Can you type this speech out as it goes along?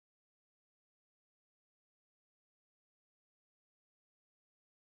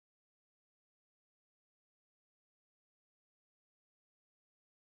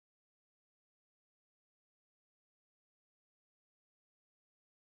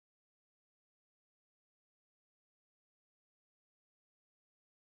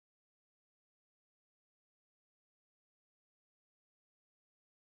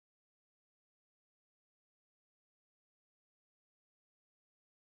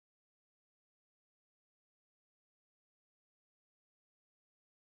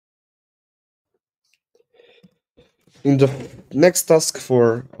In the next task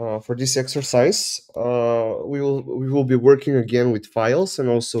for this exercise, we will be working again with files and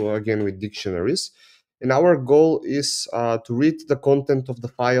also again with dictionaries. And our goal is to read the content of the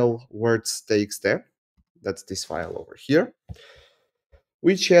file words.txt. That's this file over here,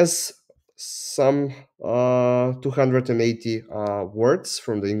 which has some 280 words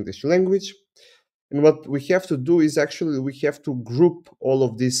from the English language. And what we have to do is actually we have to group all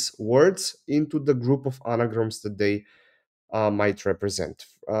of these words into the group of anagrams that they might represent.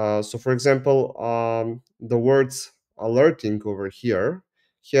 So, for example, the words alerting over here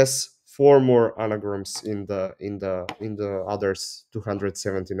has four more anagrams in the others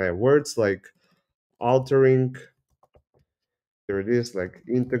 279 words, like altering. Here it is, like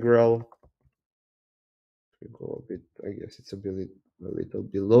integral. We go a bit. I guess it's a little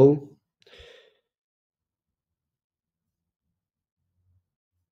below.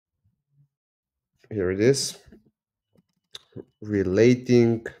 Here it is,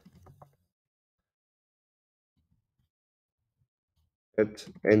 relating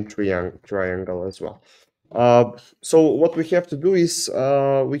and triangle as well. So what we have to do is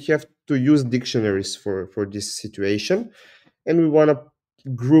we have to use dictionaries for this situation, and we want to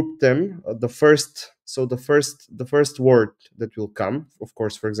group them. The first word that will come, of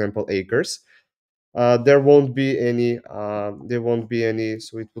course, for example, acres. There won't be any. There won't be any.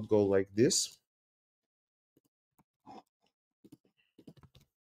 So it would go like this.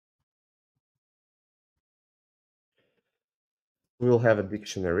 We will have a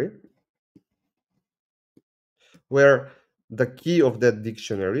dictionary where the key of that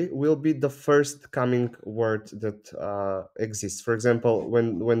dictionary will be the first coming word that exists. For example,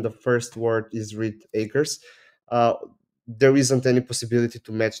 when the first word is read acres, uh, there isn't any possibility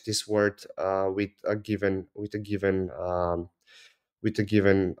to match this word with a given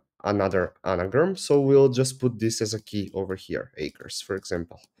another anagram. So we'll just put this as a key over here, acres, for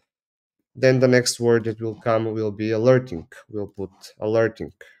example. Then the next word that will come will be alerting. We'll put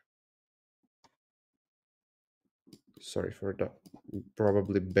alerting. Sorry for the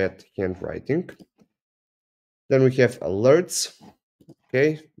probably bad handwriting. Then we have alerts.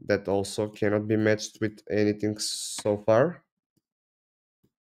 Okay, that also cannot be matched with anything so far.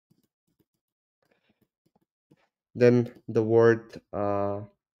 Then the word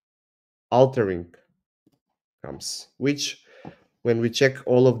altering comes, which when we check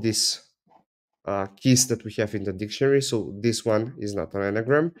all of these keys that we have in the dictionary, so this one is not an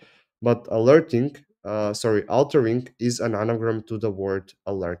anagram, but altering is an anagram to the word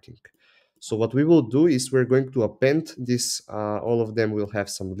alerting. So what we will do is we're going to append this. All of them will have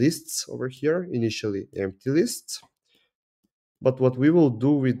some lists over here, initially empty lists. But what we will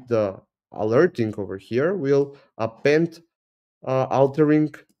do with the alerting over here, we'll append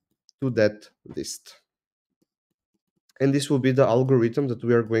altering to that list. And this will be the algorithm that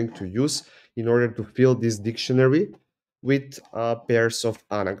we are going to use in order to fill this dictionary with pairs of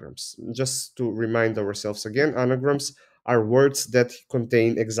anagrams. Just to remind ourselves again, anagrams are words that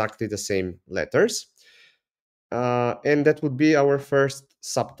contain exactly the same letters. And that would be our first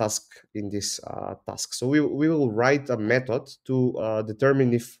subtask in this task. So we will write a method to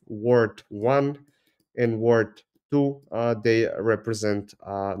determine if word 1 and word 2 they represent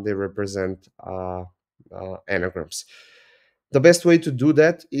anagrams. The best way to do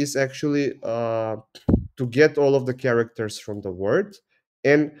that is actually to get all of the characters from the word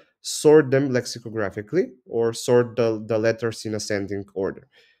and sort them lexicographically, or sort the letters in ascending order.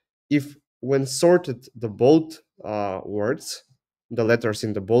 If when sorted the both words, the letters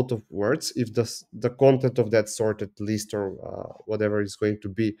in the both of words, if the content of that sorted list or whatever is going to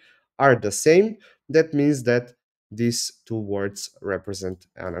be are the same, that means that these two words represent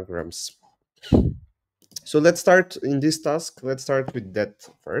anagrams. So let's start in this task. Let's start with that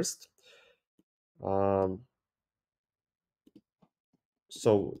first. Um,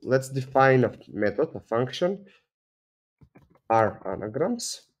 so let's define a method, a function, are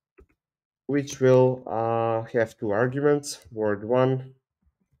anagrams, which will have two arguments, word 1,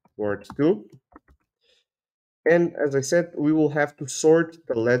 word 2. And as I said, we will have to sort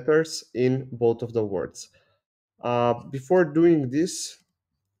the letters in both of the words. Before doing this,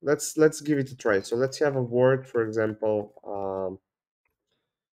 let's give it a try. So let's have a word, for example,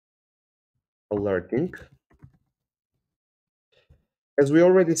 alerting. As we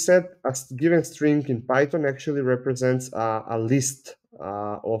already said, a given string in Python actually represents a list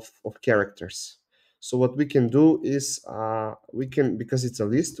of characters. So what we can do is because it's a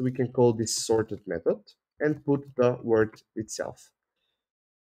list, we can call this sorted method and put the word itself.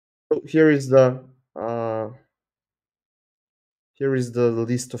 So uh, here is the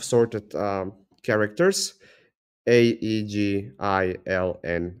list of sorted characters. Aegilnrt.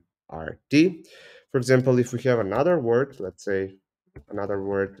 For example, if we have another word, let's say another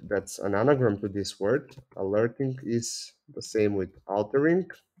word that's an anagram to this word, alerting is the same with altering,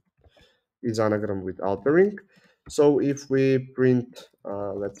 is anagram with altering. So if we print,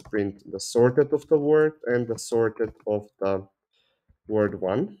 let's print the sorted of the word and the sorted of the word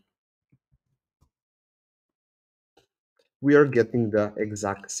one, we are getting the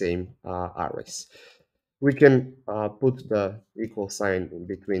exact same arrays. We can put the equal sign in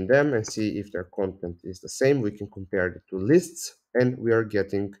between them and see if their content is the same. We can compare the two lists and we are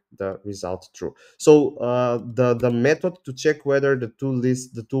getting the result true. So the method to check whether the two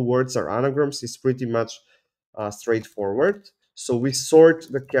lists, the two words are anagrams is pretty much straightforward. So we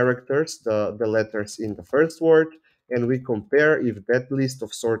sort the characters, the letters in the first word, and we compare if that list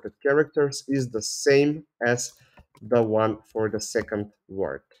of sorted characters is the same as the one for the second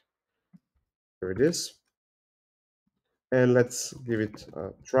word. Here it is. And let's give it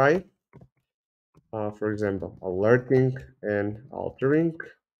a try. For example, alerting and altering.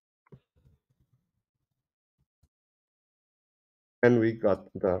 And we got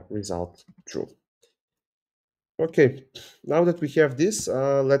the result true. Okay, now that we have this,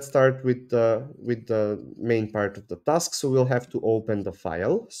 let's start with the main part of the task. So we'll have to open the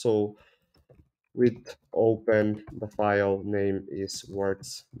file. So with open, the file name is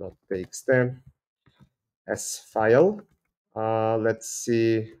words.txt as file. Let's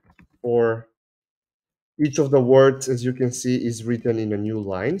see, for each of the words, as you can see, is written in a new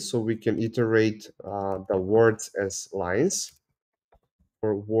line. So we can iterate the words as lines.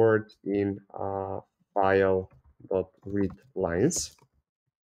 For word in file.read lines.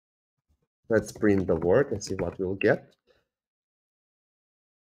 Let's print the word and see what we'll get.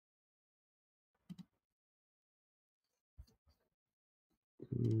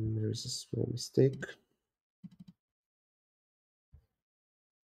 There's a small mistake.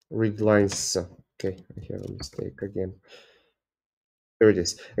 Read lines. Okay, I have a mistake again. There it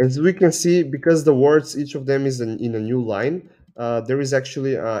is. As we can see, because the words, each of them is in a new line, there is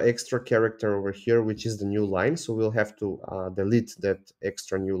actually an extra character over here, which is the new line. So we'll have to delete that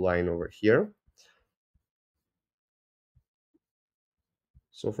extra new line over here.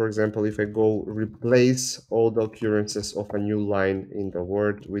 So for example, if I go replace all the occurrences of a new line in the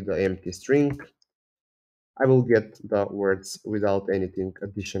word with the empty string, I will get the words without anything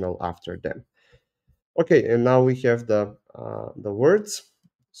additional after them. Okay, and now we have the words.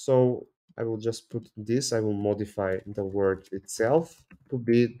 So I will just put this, I will modify the word itself to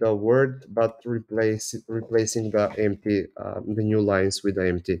be the word, but replacing the empty, the new lines with the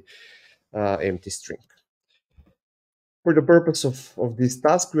empty string. For the purpose of this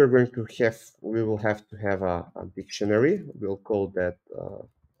task, we will have to have a dictionary. We'll call that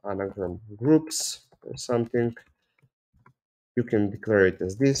anagram groups or something. You can declare it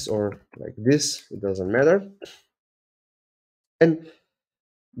as this or like this, it doesn't matter. And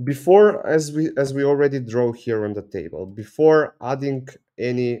before, as we already draw here on the table, before adding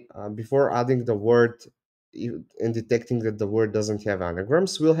the word and detecting that the word doesn't have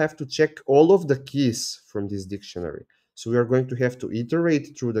anagrams, we'll have to check all of the keys from this dictionary. So we are going to have to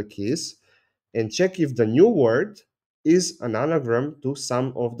iterate through the keys and check if the new word is an anagram to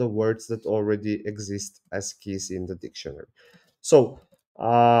some of the words that already exist as keys in the dictionary. So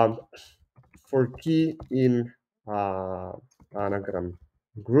for key in anagram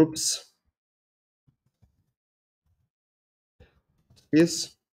groups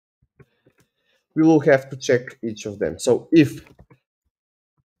is, we will have to check each of them. So if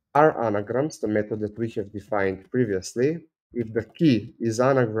are anagrams, the method that we have defined previously, if the key is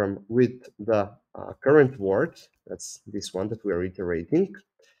anagram with the current word, that's this one that we are iterating,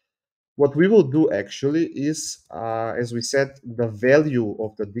 what we will do actually is, as we said, the value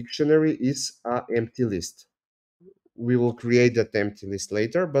of the dictionary is an empty list. We will create that empty list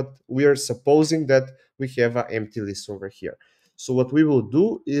later, but we are supposing that we have an empty list over here. So what we will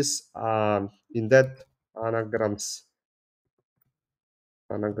do is in that anagram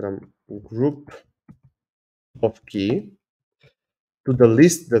group of key, to the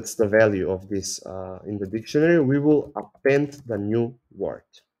list that's the value of this in the dictionary, we will append the new word.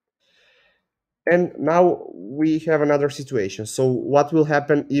 And now we have another situation. So what will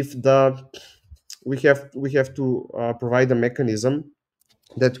happen if we have to provide a mechanism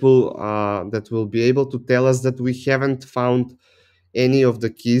that will be able to tell us that we haven't found any of the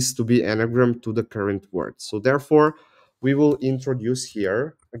keys to be anagram to the current word. So therefore, we will introduce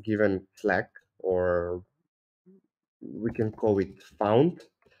here a given flag, or we can call it found,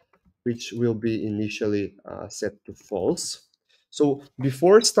 which will be initially set to false. So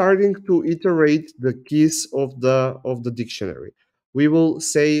before starting to iterate the keys of the dictionary, we will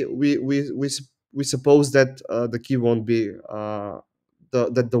say we suppose that the key won't be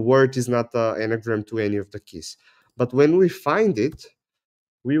that the word is not anagram to any of the keys. But when we find it,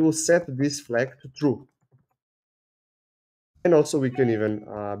 we will set this flag to true. And also we can even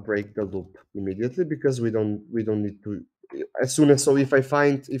break the loop immediately because we don't need to as soon as, so if I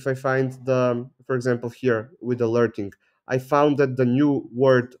find the, for example here with alerting, I found that the new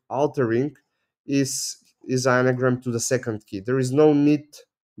word altering is anagram to the second key. There is no need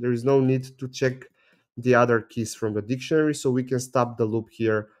to check the other keys from the dictionary, so we can stop the loop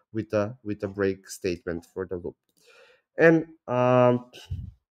here with a break statement for the loop. And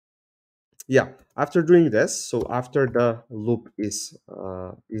yeah, after doing this, so after the loop is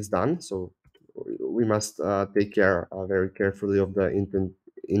done, so we must take care very carefully of the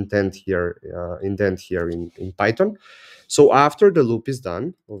indent here in Python. So after the loop is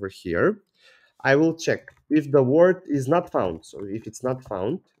done over here, I will check if the word is not found. So if it's not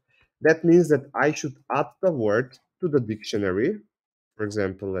found, that means that I should add the word to the dictionary. For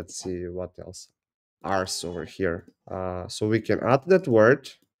example, let's see what else. Ars over here. So we can add that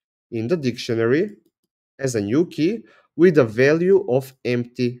word in the dictionary as a new key with a value of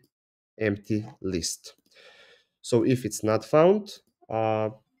empty list. So uh, if it's not found,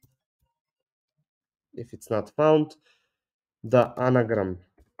 the anagram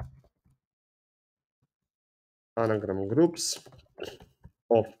groups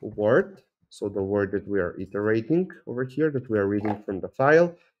of word, so the word that we are iterating over here, that we are reading from the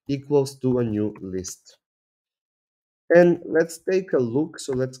file, equals to a new list. And let's take a look.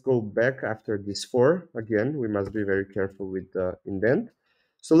 So let's go back after this for. Again, we must be very careful with the indent.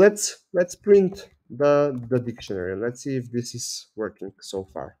 So let's print the dictionary and let's see if this is working so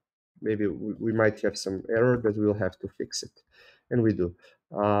far. Maybe we might have some error that we'll have to fix it. And we do.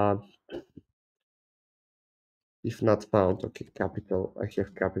 Uh, if not found, okay, capital, I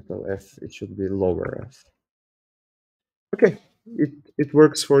have capital F, it should be lower F. Okay, it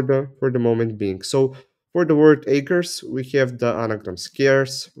works for the moment being. So for the word acres, we have the anagram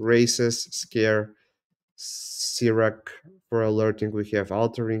scarce, races, scare, Sirac. For alerting, we have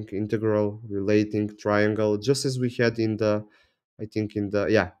altering, integral, relating, triangle, just as we had in the, I think in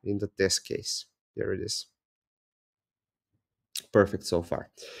the test case. There it is. Perfect so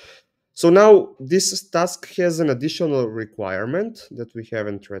far. So now this task has an additional requirement that we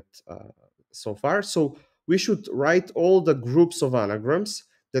haven't read so far. So we should write all the groups of anagrams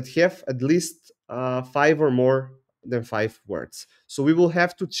that have at least 5 or more than 5 words. So we will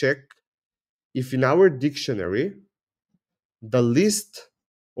have to check if in our dictionary the list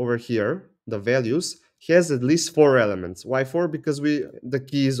over here, the values, has at least 4 elements. Why 4? Because the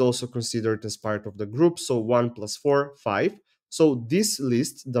key is also considered as part of the group. So 1 plus 4, 5. So this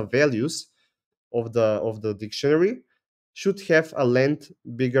list, the values of the dictionary, should have a length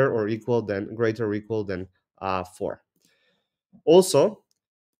bigger or equal than, greater or equal than 4. Also,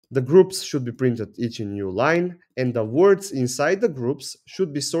 the groups should be printed each in new line, and the words inside the groups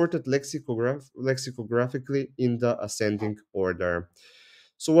should be sorted lexicographically in the ascending order.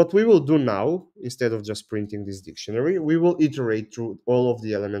 So what we will do now, instead of just printing this dictionary, we will iterate through all of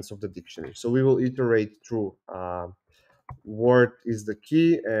the elements of the dictionary. So we will iterate through word is the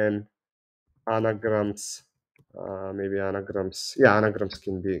key, and anagrams, maybe anagrams, yeah, anagrams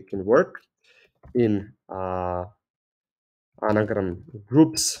can work in anagram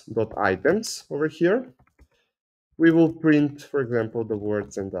groups dot items over here. We will print, for example, the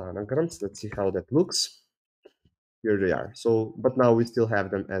words and the anagrams. Let's see how that looks. Here they are. So, but now we still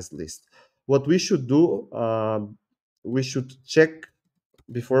have them as list. What we should do, we should check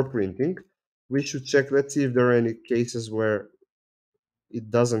before printing. We should check, let's see if there are any cases where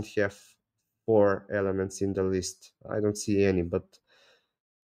it doesn't have 4 elements in the list. I don't see any, but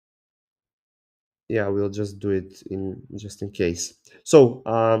yeah, we'll just do it just in case. So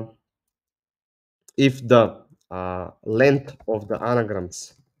if the length of the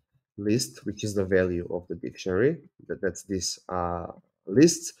anagrams list, which is the value of the dictionary, that's this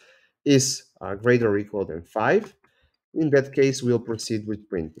list, is greater or equal than 5, in that case, we'll proceed with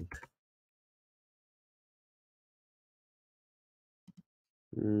printing.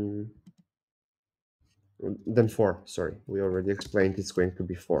 Then 4, sorry, we already explained it's going to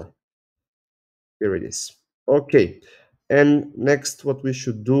be 4. Here it is. Okay, and next what we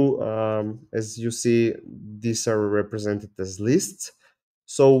should do, as you see, these are represented as lists.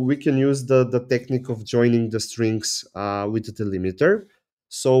 So we can use the technique of joining the strings with the delimiter.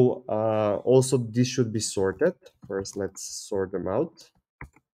 So also this should be sorted. First, let's sort them out.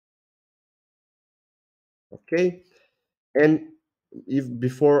 Okay, and if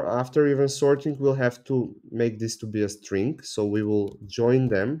before after even sorting, we'll have to make this to be a string, so we will join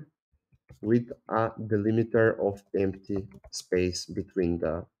them with a delimiter of empty space between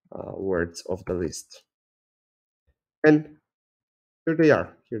the words of the list. And here they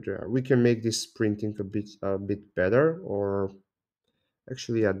are. Here they are. We can make this printing a bit better, or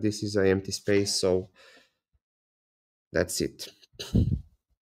actually, yeah, this is an empty space, so that's it.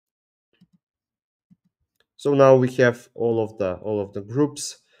 So now we have all of the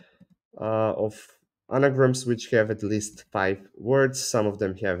groups of anagrams which have at least 5 words. Some of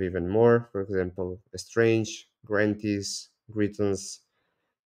them have even more. For example, estrange, grantees, gritons,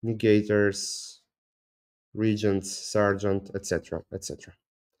 negators, regents, sergeant, etc., etc.